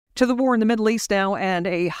To the war in the Middle East now and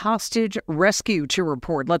a hostage rescue to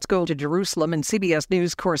report. Let's go to Jerusalem and CBS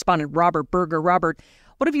News correspondent Robert Berger. Robert,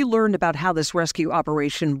 what have you learned about how this rescue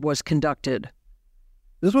operation was conducted?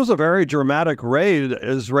 This was a very dramatic raid.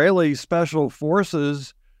 Israeli special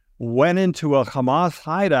forces went into a Hamas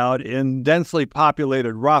hideout in densely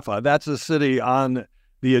populated Rafah. That's a city on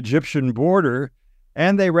the Egyptian border.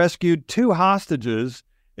 And they rescued 2 hostages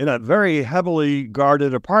in a very heavily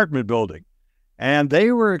guarded apartment building. And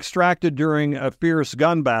they were extracted during a fierce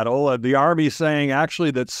gun battle. The army saying actually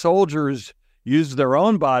that soldiers used their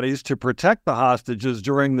own bodies to protect the hostages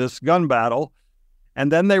during this gun battle.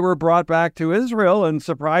 And then they were brought back to Israel and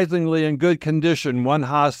surprisingly in good condition. One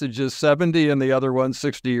hostage is 70 and the other one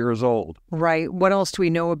 60 years old. Right. What else do we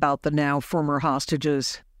know about the now former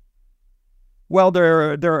hostages? Well,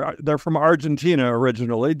 they're from Argentina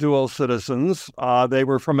originally, dual citizens. They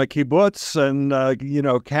were from a kibbutz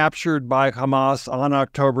and, captured by Hamas on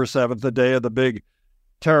October 7th, the day of the big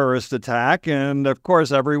terrorist attack. And, of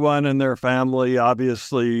course, everyone in their family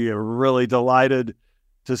obviously really delighted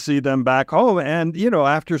to see them back home. And,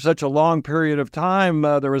 after such a long period of time,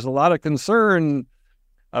 there was a lot of concern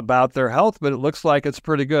about their health, but it looks like it's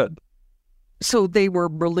pretty good. So they were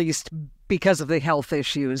released because of the health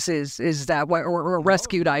issues, is that what, or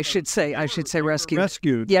rescued? I should say rescued.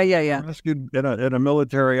 Rescued. Yeah. Rescued in a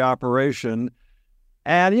military operation,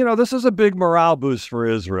 and this is a big morale boost for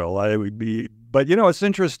Israel. But it's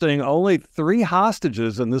interesting. Only 3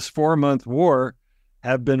 hostages in this 4-month war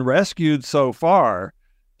have been rescued so far.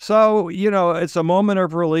 So it's a moment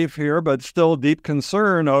of relief here, but still deep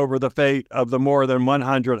concern over the fate of the more than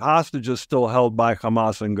 100 hostages still held by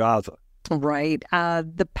Hamas in Gaza. Right.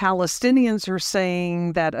 The Palestinians are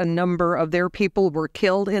saying that a number of their people were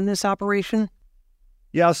killed in this operation.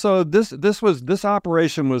 Yeah, so this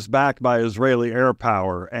operation was backed by Israeli air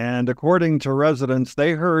power, and according to residents,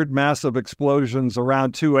 they heard massive explosions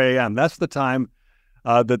around 2 a.m. That's the time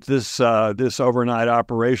that this overnight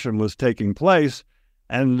operation was taking place.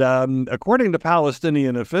 And according to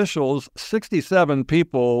Palestinian officials, 67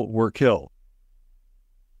 people were killed.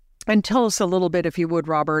 And tell us a little bit, if you would,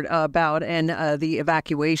 Robert, about the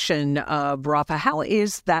evacuation of Rafah. How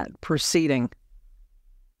is that proceeding?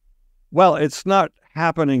 Well, it's not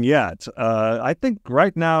happening yet. I think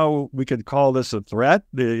right now we could call this a threat.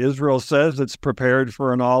 Israel says it's prepared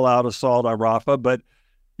for an all-out assault on Rafah. But,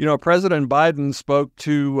 President Biden spoke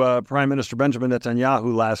to Prime Minister Benjamin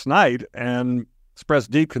Netanyahu last night and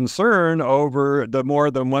expressed deep concern over the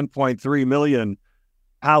more than 1.3 million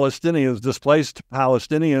displaced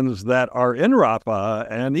Palestinians that are in Rafah.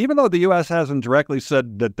 And even though the U.S. hasn't directly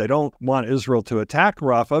said that they don't want Israel to attack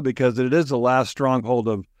Rafah because it is the last stronghold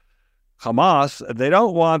of Hamas, they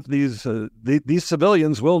don't want these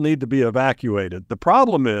civilians will need to be evacuated. The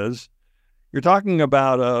problem is you're talking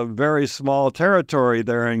about a very small territory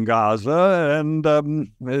there in Gaza, and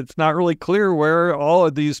it's not really clear where all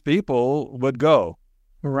of these people would go.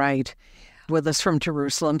 Right. With us from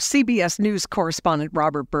Jerusalem, CBS News correspondent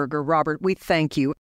Robert Berger. Robert, we thank you.